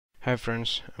Hi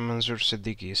friends, I'm Manzoor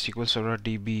Siddiqui, SQL Server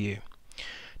DBA.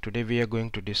 Today we are going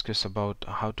to discuss about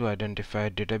how to identify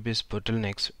database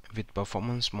bottlenecks with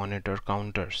performance monitor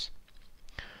counters.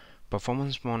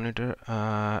 Performance Monitor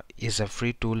is a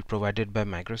free tool provided by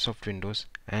Microsoft Windows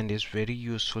and is very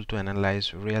useful to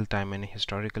analyze real-time and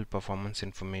historical performance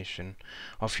information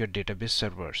of your database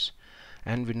servers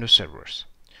and Windows servers.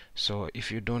 So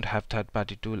if you don't have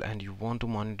third-party tool and you want to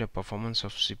monitor performance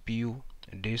of CPU,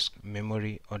 disk,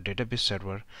 memory or database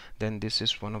server, then this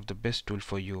is one of the best tool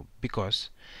for you because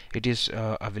it is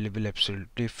available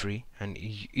absolutely free and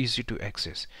easy to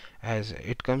access, as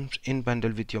it comes in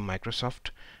bundle with your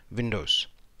Microsoft Windows.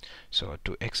 So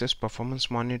to access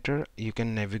Performance Monitor, you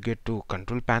can navigate to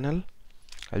Control Panel.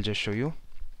 I'll just show you.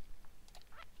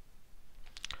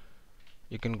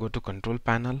 You can go to Control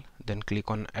Panel, then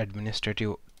click on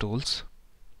Administrative Tools.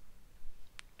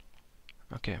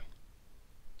 Okay.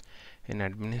 In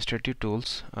Administrative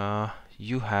Tools,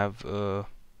 you have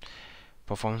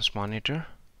Performance Monitor.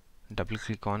 Double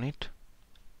click on it,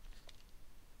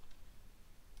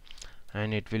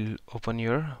 and it will open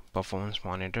your Performance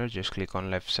Monitor. Just click on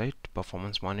left side,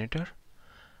 Performance Monitor.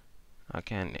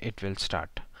 Okay, and it will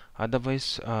start.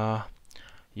 Otherwise,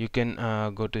 you can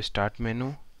go to Start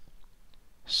menu,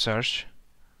 search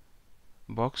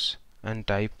box, and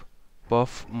type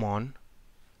Perfmon.exe,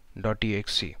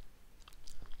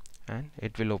 and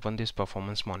it will open this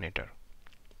Performance Monitor.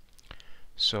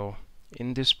 So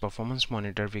in this Performance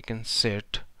Monitor, we can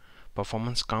set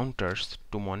performance counters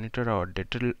to monitor our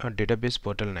database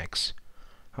bottlenecks.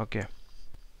 Okay,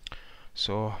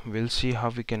 so we'll see how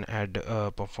we can add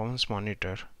performance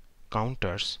monitor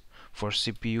counters for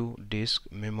CPU, disk,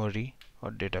 memory or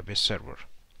database server.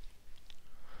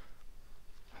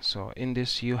 So in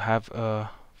this you have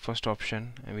a first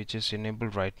option which is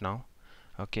enabled right now.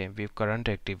 Okay, with current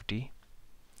activity.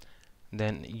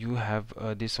 Then you have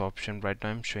this option right now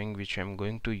I'm showing, which I'm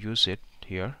going to use it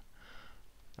here.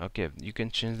 Okay, you can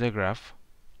change the graph,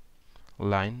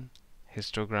 line,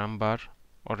 histogram bar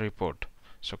or report.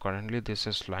 So currently this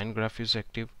is line graph is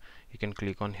active. You can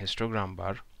click on histogram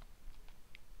bar.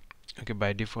 Okay,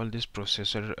 by default this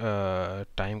processor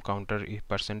time counter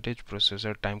percentage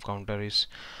processor time counter is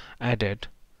added.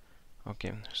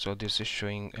 Okay, so this is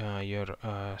showing your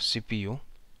CPU.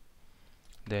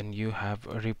 Then you have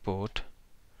a report,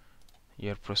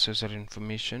 your processor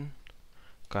information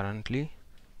currently.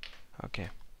 Okay,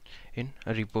 in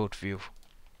a report view.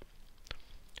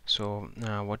 So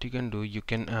what you can do, you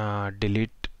can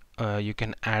delete you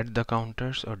can add the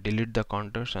counters or delete the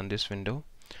counters on this window.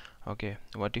 Okay,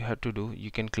 what you have to do, you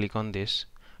can click on this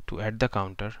to add the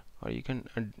counter, or you can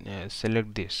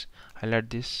select this,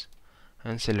 highlight this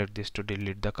and select this to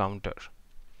delete the counter.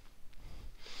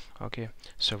 Okay,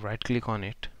 so right click on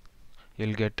it,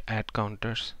 you'll get add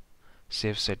counters,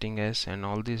 save setting as, and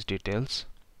all these details.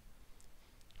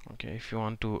 Okay, if you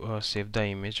want to save the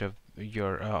image of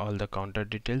your all the counter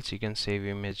details, you can save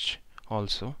image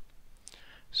also.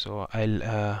 So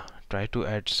I'll try to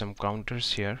add some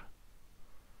counters here.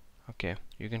 Okay,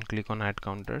 you can click on add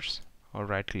counters or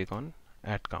right click on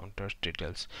add counters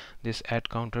details. This add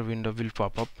counter window will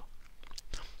pop up.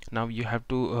 Now you have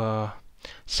to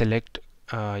select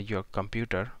your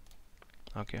computer.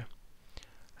 Okay,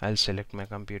 I'll select my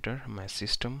computer, my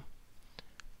system.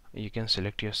 You can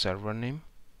select your server name.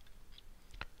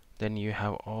 Then you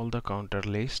have all the counter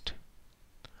list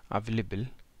available.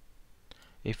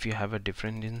 If you have a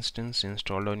different instance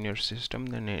installed on your system,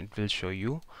 then it will show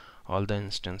you all the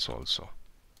instance also.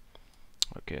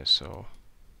 Okay, so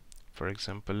for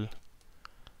example,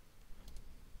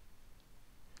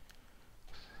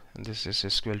 this is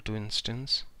SQL2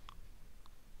 instance.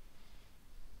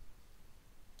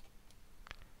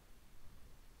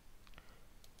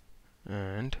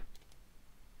 And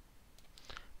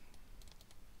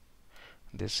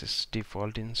this is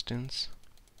default instance.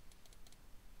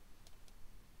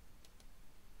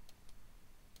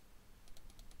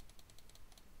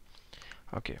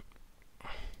 Okay,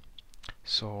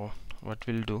 so what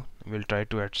we'll do, we'll try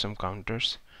to add some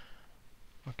counters.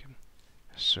 Okay,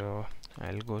 so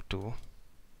I'll go to,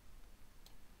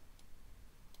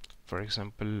 for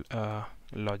example,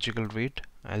 logical read.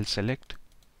 I'll select.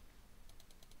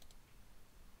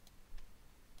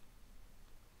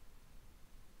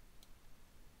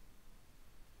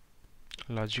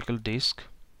 Logical disk,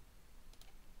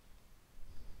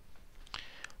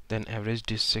 then average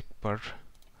disk per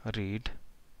read,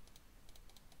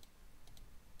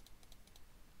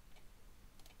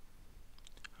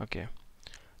 okay,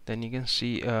 then you can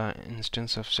see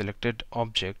instance of selected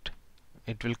object,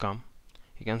 it will come.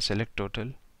 You can select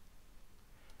total,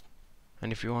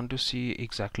 And if you want to see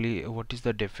exactly what is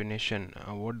the definition,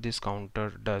 what this counter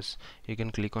does, you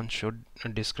can click on show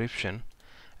description.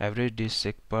 Average disk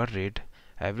sec per read.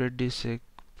 Average disk sec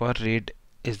per read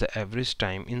is the average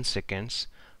time in seconds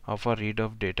of a read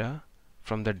of data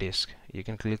from the disk. You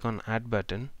can click on add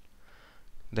button.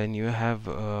 Then you have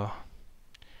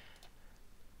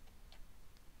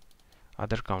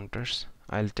other counters.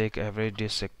 I'll take average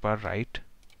disk sec per write.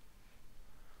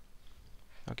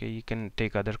 Okay, you can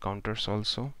take other counters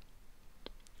also.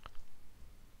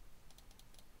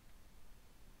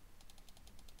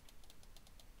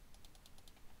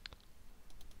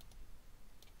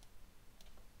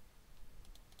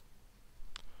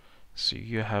 So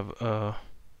you have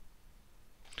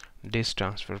disk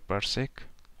transfer per sec.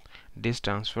 Disk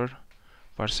transfer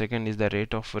per second is the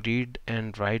rate of read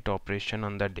and write operation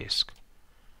on the disk.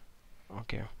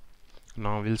 Okay,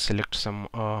 now we'll select some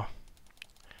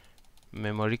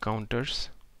memory counters.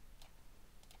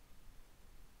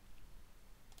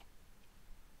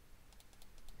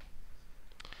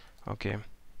 Okay,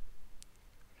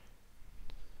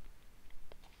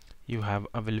 you have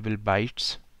available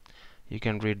bytes. You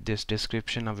can read this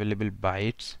description. Available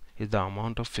bytes is the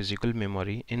amount of physical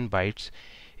memory in bytes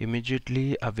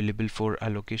immediately available for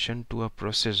allocation to a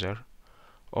processor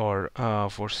or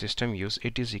for system use.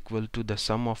 It is equal to the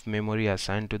sum of memory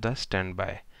assigned to the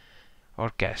standby or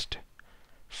cached,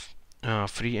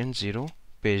 free and zero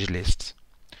page lists.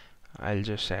 I'll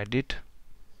just add it.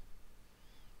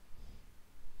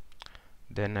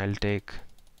 Then I'll take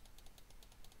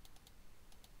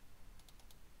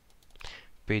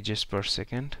pages per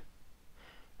second.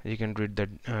 You can read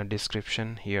the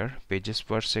description here. Pages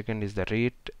per second is the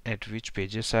rate at which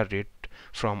pages are read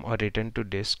from or written to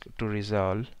disk to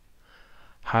resolve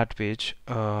hard page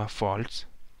faults.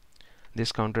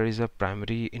 This counter is a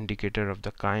primary indicator of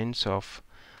the kinds of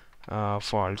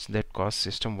faults that cause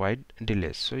system-wide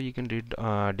delays. So you can read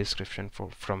description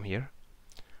from here.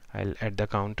 I'll add the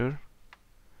counter.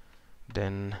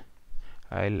 Then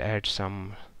I'll add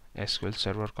some SQL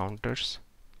Server counters.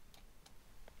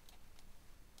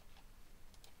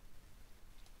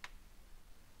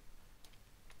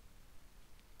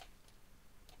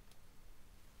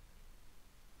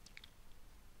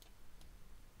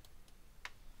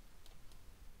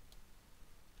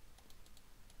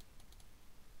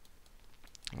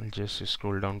 I'll just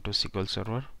scroll down to SQL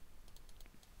Server.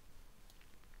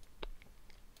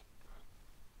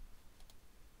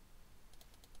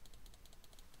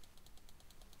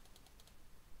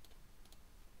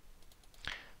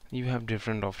 You have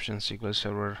different options: SQL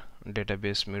Server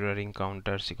database mirroring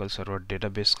counter, SQL Server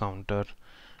database counter,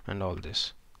 and all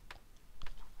this.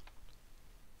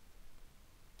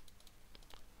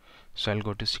 So I'll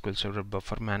go to SQL Server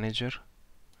buffer manager.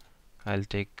 I'll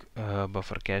take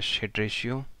buffer cache hit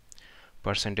ratio,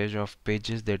 percentage of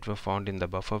pages that were found in the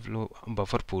buffer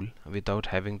pool without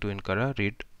having to incur a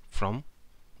read from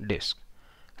disk.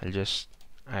 I'll just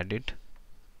add it.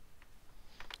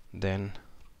 Then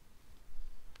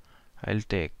I'll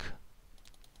take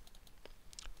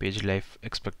page life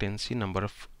expectancy, number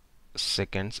of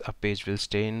seconds a page will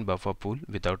stay in buffer pool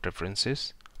without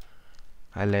references.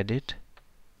 I'll add it.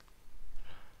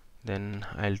 Then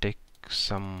I'll take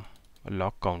some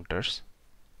log counters.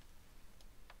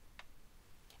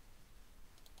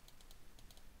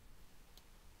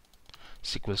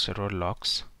 SQL Server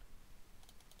logs.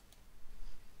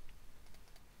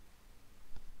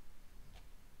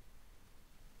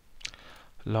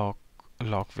 Log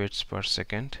waits per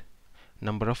second.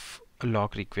 Number of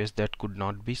log requests that could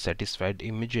not be satisfied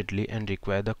immediately and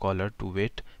require the caller to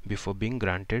wait before being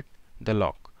granted the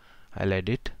log. I'll add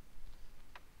it.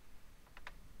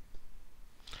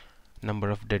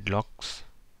 Number of deadlocks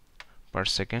per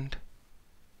second.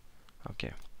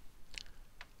 Okay,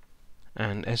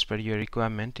 and as per your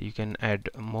requirement you can add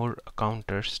more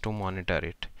counters to monitor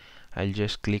it. I'll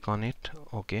just click on it.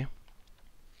 Okay,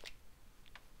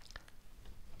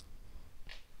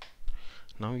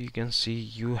 now you can see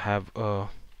you have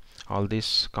all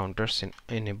these counters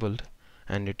enabled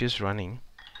and it is running.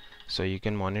 So you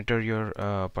can monitor your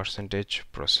percentage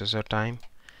processor time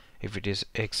if it is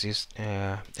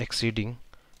exceeding.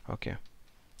 Okay,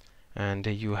 and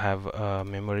you have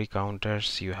memory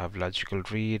counters, you have logical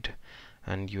read,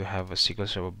 and you have a SQL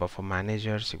Server buffer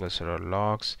manager, SQL Server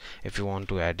logs. If you want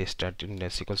to add a stat in the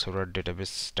SQL Server database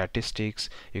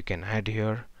statistics, you can add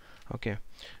here. Okay,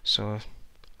 so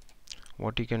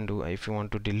what you can do, if you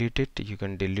want to delete it, you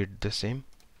can delete the same.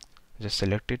 Just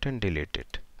select it and delete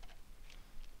it.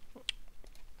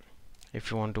 If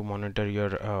you want to monitor your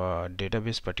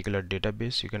particular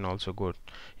database, you can also go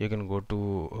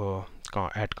to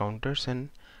add counters and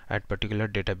at particular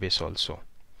database also.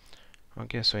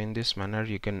 Okay, so in this manner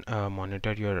you can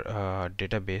monitor your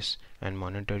database and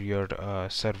monitor your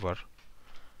server.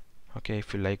 Okay,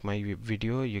 if you like my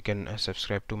video, you can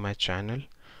subscribe to my channel.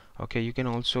 Okay, you can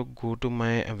also go to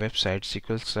my website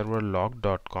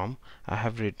sqlserverlog.com. I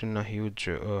have written a huge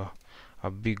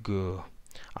a big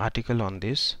article on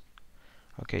this.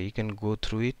 Okay, you can go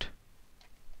through it.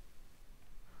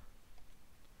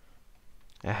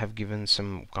 I have given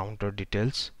some counter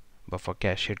details, buffer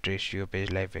cache hit ratio,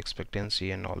 page life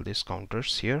expectancy, and all these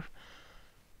counters here.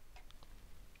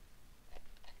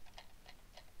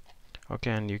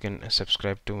 Okay, and you can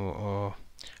subscribe to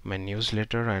my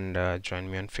newsletter and join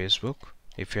me on Facebook.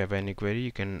 If you have any query,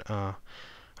 you can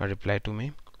reply to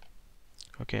me.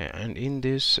 Okay, and in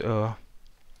this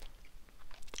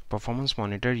performance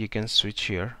monitor, you can switch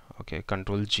here. Okay,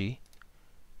 Control G.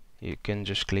 You can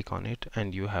just click on it,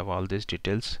 and you have all these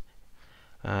details.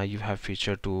 You have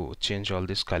feature to change all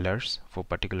these colors for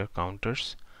particular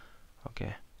counters.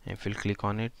 Okay, if you click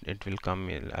on it, it will come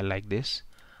like this.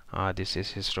 This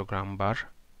is histogram bar.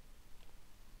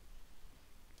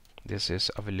 This is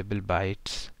available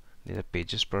bytes. These are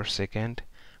pages per second,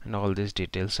 and all these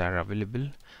details are available.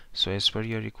 So as per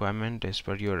your requirement, as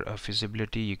per your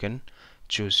feasibility, you can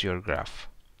choose your graph.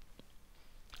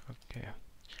 Okay,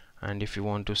 and if you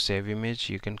want to save image,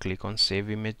 you can click on save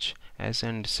image as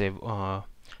and save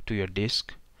to your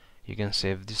disk. You can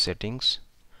save the settings.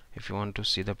 If you want to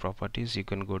see the properties, you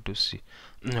can go to see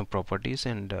properties,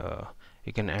 and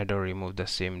you can add or remove the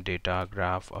same data,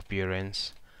 graph,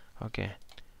 appearance. Okay,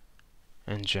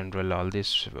 in general, all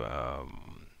these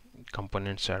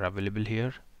components are available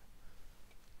here.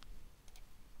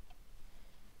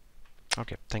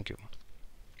 Okay, thank you.